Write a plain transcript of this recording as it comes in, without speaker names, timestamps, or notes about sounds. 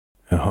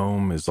A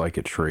home is like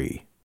a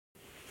tree.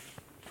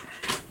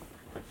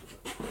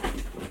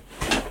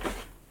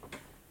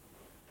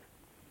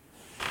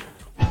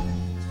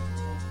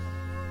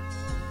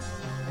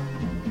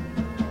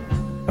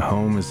 A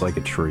home is like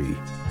a tree.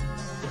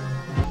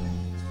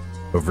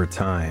 Over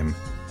time,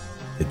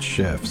 it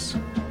shifts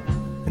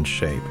in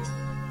shape.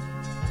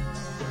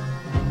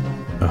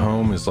 A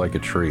home is like a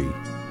tree.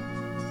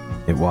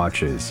 It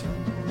watches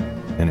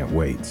and it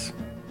waits.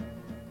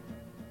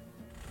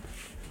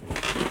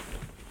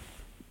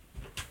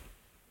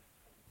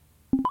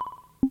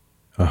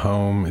 A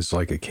home is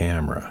like a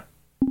camera,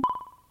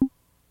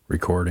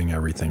 recording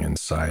everything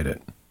inside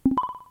it.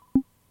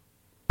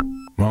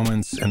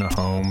 Moments in a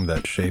home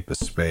that shape a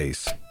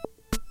space,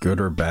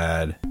 good or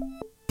bad,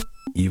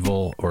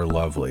 evil or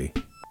lovely,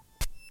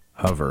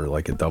 hover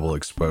like a double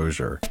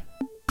exposure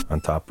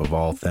on top of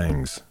all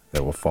things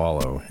that will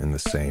follow in the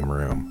same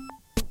room.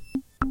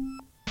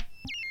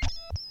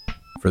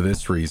 For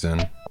this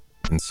reason,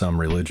 in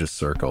some religious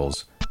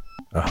circles,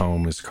 a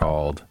home is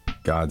called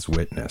God's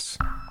witness.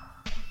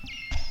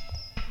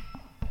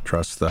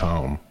 Trust the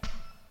home.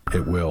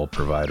 It will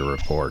provide a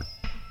report.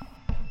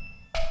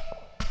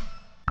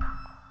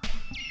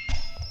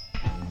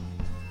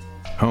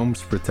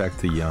 Homes protect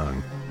the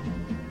young.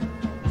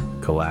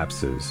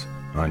 Collapses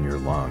on your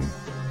lung.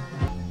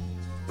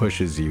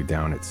 Pushes you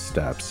down its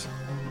steps.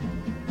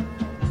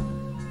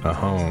 A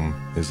home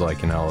is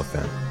like an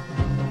elephant.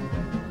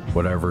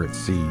 Whatever it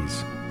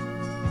sees,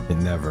 it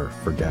never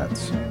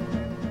forgets.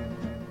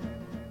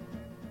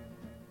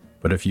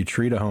 But if you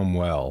treat a home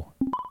well,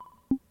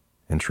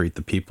 and treat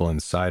the people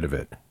inside of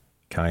it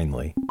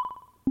kindly,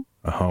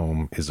 a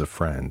home is a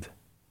friend.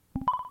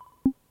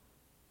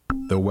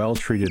 The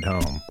well-treated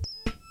home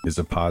is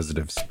a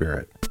positive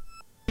spirit,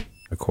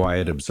 a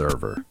quiet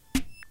observer.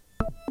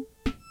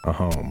 A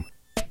home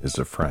is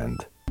a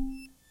friend.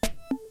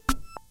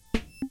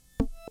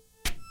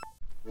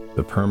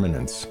 The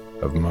permanence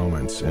of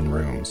moments in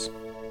rooms.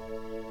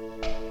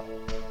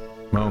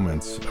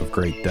 Moments of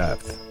great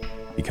depth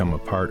become a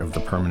part of the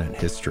permanent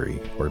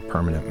history or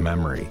permanent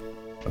memory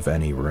of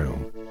any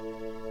room.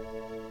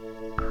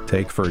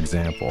 Take, for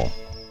example,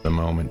 the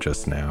moment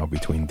just now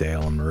between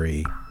Dale and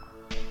Marie.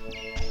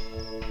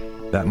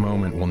 That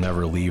moment will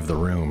never leave the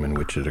room in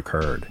which it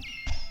occurred.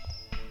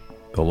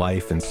 The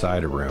life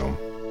inside a room,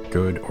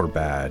 good or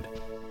bad,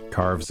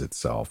 carves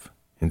itself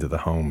into the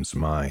home's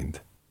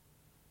mind.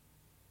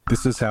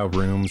 This is how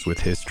rooms with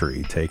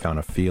history take on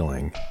a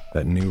feeling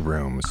that new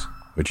rooms,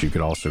 which you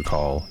could also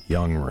call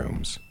young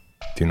rooms,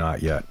 do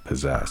not yet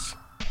possess.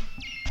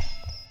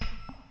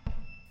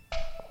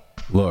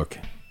 Look,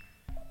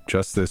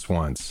 just this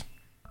once,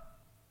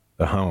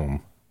 the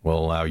home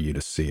will allow you to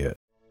see it.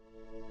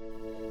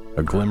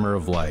 A glimmer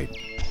of light,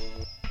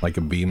 like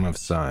a beam of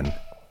sun.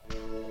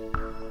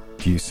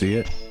 Do you see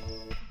it?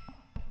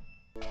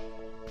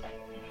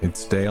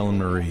 It's Dale and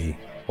Marie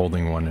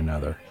holding one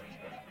another.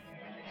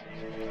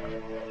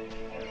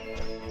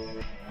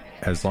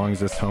 As long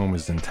as this home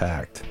is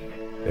intact,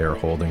 they are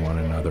holding one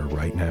another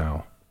right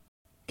now.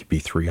 It could be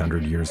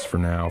 300 years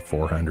from now,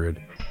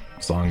 400.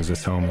 As long as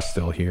this home is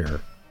still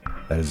here,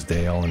 that is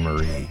Dale and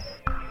Marie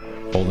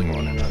holding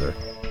one another.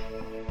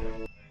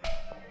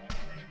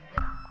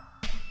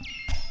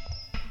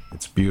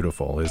 It's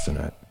beautiful, isn't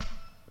it?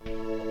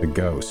 The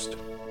ghost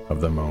of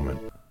the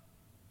moment.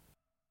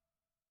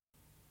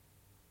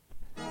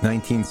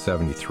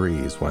 1973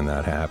 is when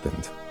that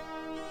happened.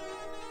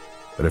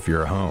 But if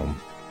you're at home,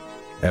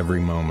 every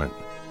moment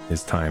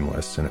is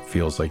timeless and it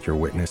feels like you're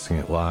witnessing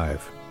it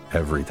live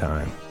every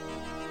time.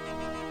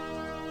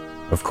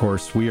 Of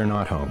course, we are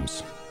not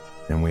homes,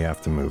 and we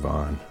have to move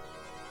on.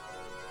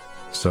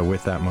 So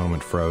with that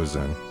moment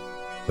frozen,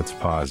 let's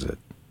pause it.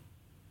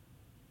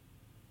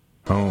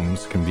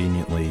 Homes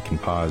conveniently can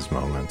pause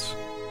moments.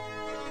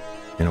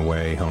 In a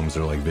way, homes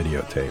are like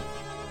videotape.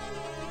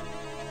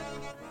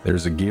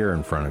 There's a gear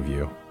in front of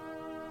you.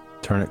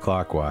 Turn it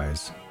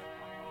clockwise.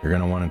 You're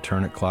going to want to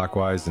turn it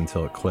clockwise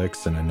until it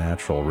clicks in a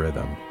natural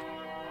rhythm.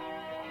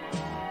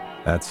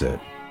 That's it.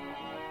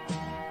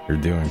 You're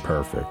doing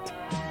perfect.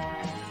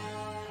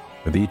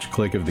 With each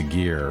click of the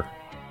gear,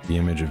 the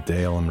image of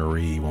Dale and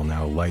Marie will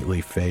now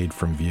lightly fade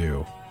from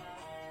view,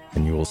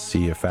 and you will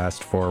see a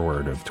fast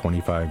forward of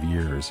 25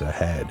 years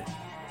ahead.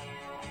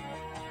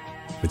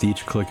 With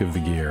each click of the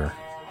gear,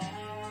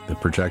 the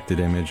projected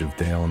image of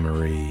Dale and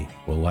Marie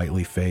will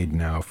lightly fade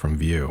now from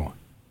view,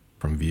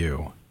 from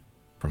view,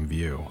 from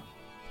view,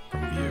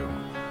 from view,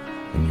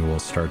 and you will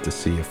start to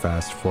see a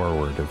fast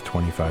forward of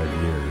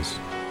 25 years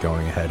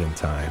going ahead in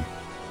time,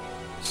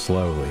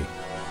 slowly,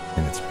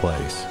 in its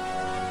place.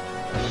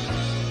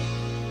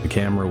 The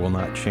camera will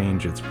not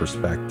change its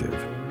perspective.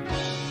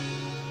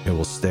 It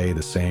will stay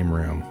the same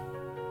room.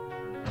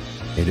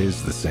 It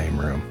is the same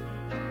room.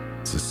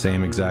 It's the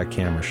same exact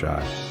camera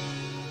shot,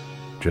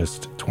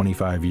 just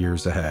 25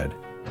 years ahead,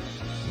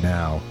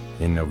 now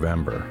in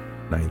November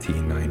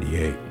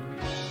 1998.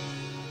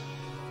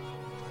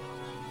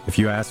 If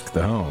you ask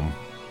the home,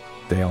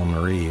 Dale and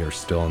Marie are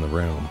still in the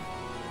room,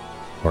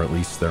 or at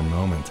least their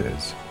moment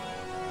is.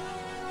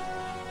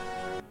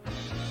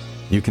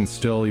 You can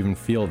still even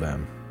feel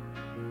them,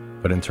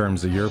 but in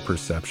terms of your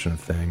perception of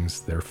things,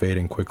 they're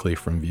fading quickly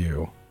from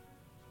view.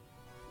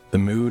 The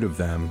mood of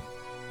them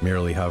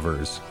merely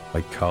hovers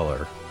like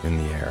color in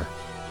the air.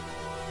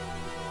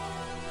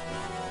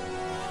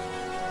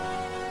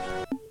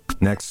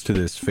 Next to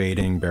this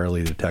fading,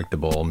 barely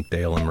detectable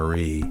Dale and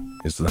Marie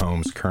is the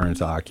home's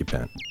current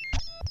occupant.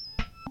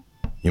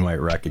 You might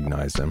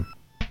recognize him.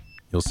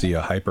 You'll see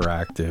a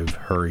hyperactive,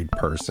 hurried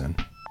person,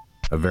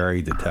 a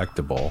very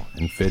detectable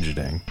and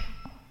fidgeting,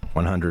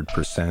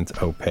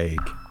 100% opaque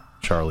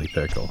Charlie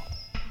Pickle.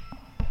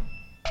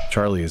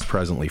 Charlie is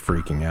presently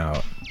freaking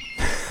out.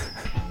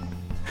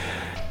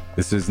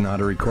 This is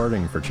not a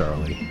recording for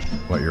Charlie,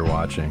 what you're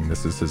watching.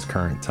 This is his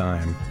current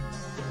time.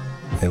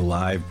 A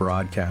live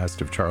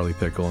broadcast of Charlie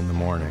Pickle in the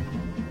morning.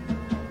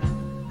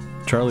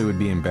 Charlie would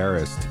be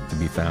embarrassed to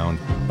be found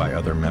by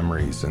other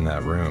memories in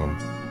that room,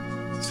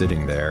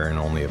 sitting there in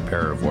only a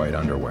pair of white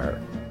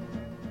underwear.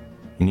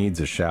 He needs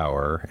a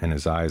shower and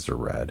his eyes are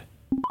red.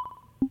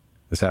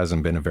 This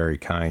hasn't been a very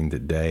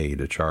kind day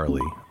to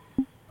Charlie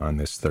on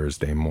this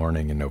Thursday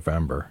morning in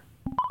November.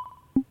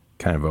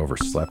 Kind of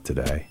overslept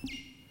today.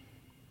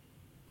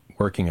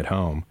 Working at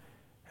home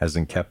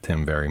hasn't kept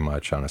him very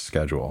much on a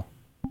schedule.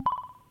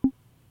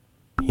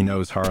 He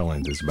knows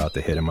Harland is about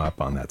to hit him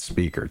up on that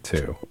speaker,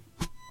 too.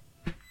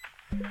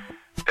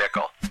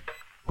 Pickle.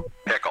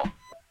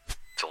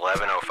 It's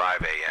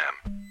 11:05 a.m.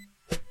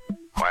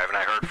 Why haven't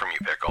I heard from you,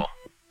 Pickle?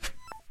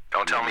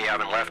 Don't tell me you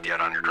haven't left yet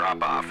on your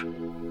drop-off.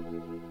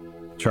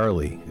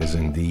 Charlie is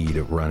indeed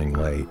running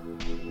late.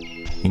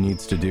 He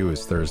needs to do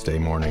his Thursday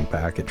morning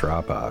packet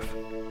drop-off.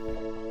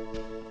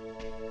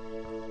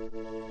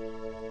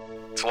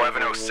 It's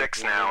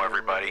 11:06 now,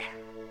 everybody.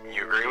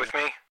 You agree with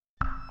me?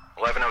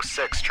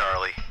 11:06,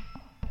 Charlie.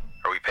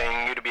 Are we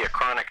paying you to be a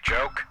chronic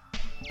joke?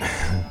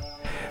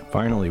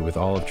 Finally, with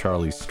all of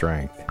Charlie's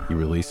strength, he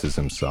releases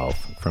himself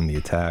from the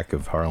attack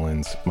of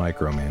Harland's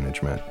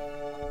micromanagement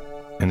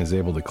and is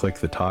able to click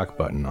the talk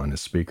button on his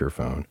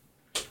speakerphone.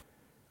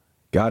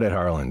 Got it,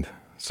 Harland.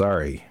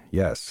 Sorry.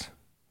 Yes.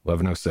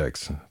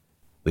 11:06.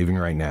 Leaving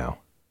right now.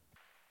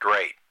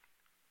 Great.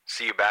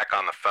 See you back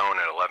on the phone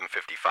at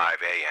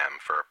 11:55 a.m.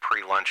 for a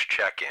pre-lunch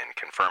check-in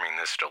confirming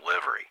this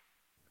delivery.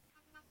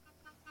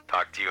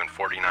 Talk to you in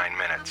 49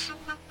 minutes.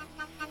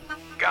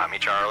 Got me,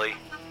 Charlie?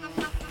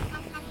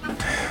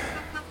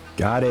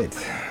 Got it.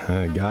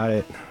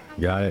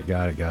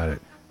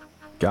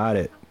 Got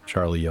it.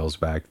 Charlie yells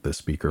back to the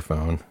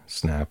speakerphone,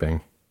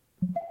 snapping.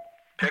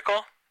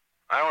 Pickle?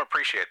 I don't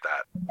appreciate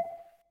that.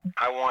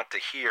 I want to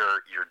hear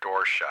your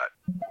door shut.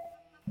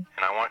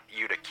 And I want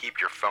you to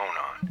keep your phone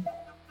on.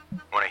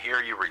 When I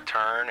hear you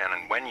return,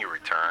 and when you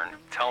return,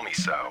 tell me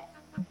so.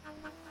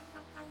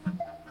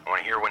 I want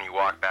to hear when you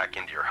walk back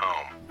into your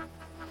home.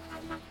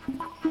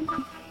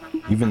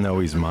 Even though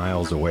he's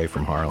miles away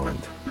from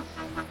Harland,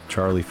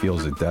 Charlie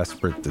feels a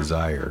desperate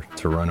desire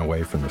to run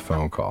away from the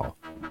phone call,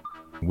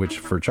 which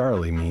for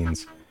Charlie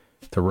means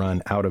to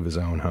run out of his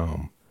own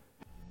home.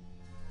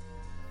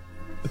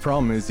 The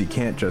problem is he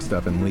can't just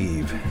up and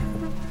leave.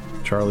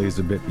 Charlie is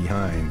a bit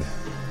behind.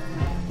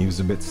 He was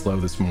a bit slow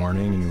this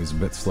morning and he was a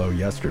bit slow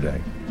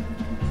yesterday.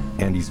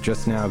 And he's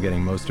just now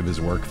getting most of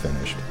his work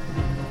finished.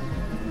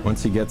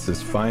 Once he gets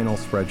his final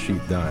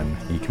spreadsheet done,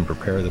 he can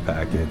prepare the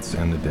packets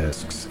and the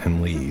disks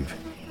and leave.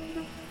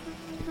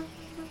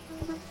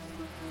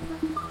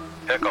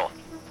 Pickle,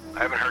 I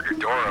haven't heard your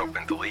door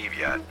open to leave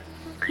yet.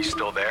 Are you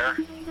still there?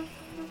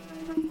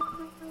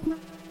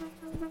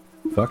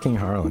 Fucking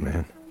Harland,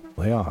 man.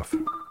 Lay off.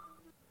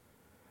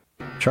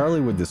 Charlie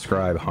would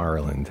describe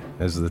Harland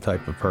as the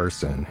type of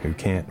person who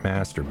can't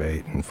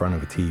masturbate in front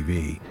of a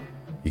TV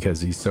because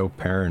he's so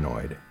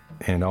paranoid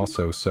and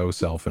also so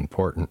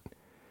self-important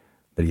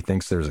that he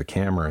thinks there's a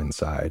camera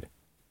inside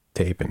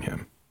taping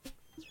him.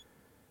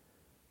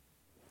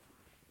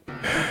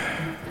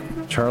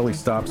 Charlie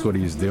stops what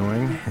he's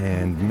doing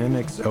and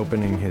mimics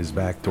opening his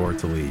back door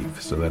to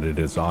leave so that it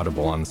is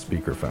audible on the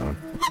speakerphone.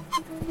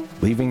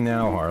 Leaving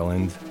now,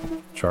 Harland.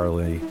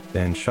 Charlie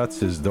then shuts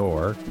his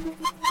door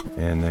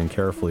and then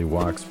carefully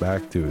walks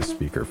back to his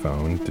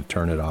speakerphone to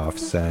turn it off,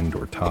 send,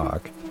 or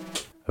talk,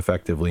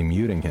 effectively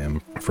muting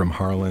him from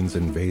Harland's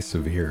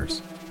invasive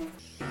ears.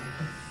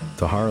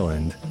 To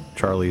Harland,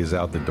 Charlie is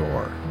out the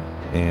door,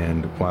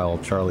 and while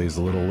Charlie is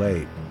a little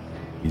late,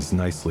 he's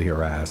nicely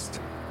harassed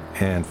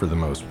and, for the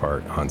most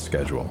part, on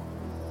schedule.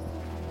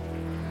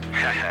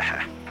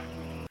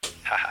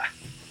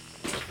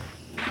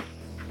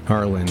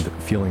 Harland,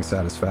 feeling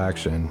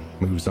satisfaction,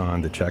 moves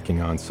on to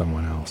checking on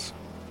someone else.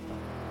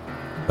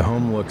 The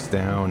home looks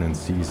down and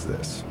sees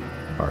this,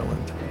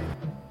 Harland.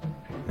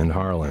 And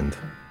Harland,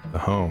 the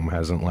home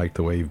hasn't liked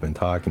the way you've been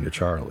talking to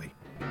Charlie.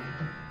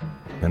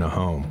 And a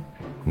home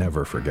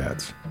never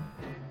forgets.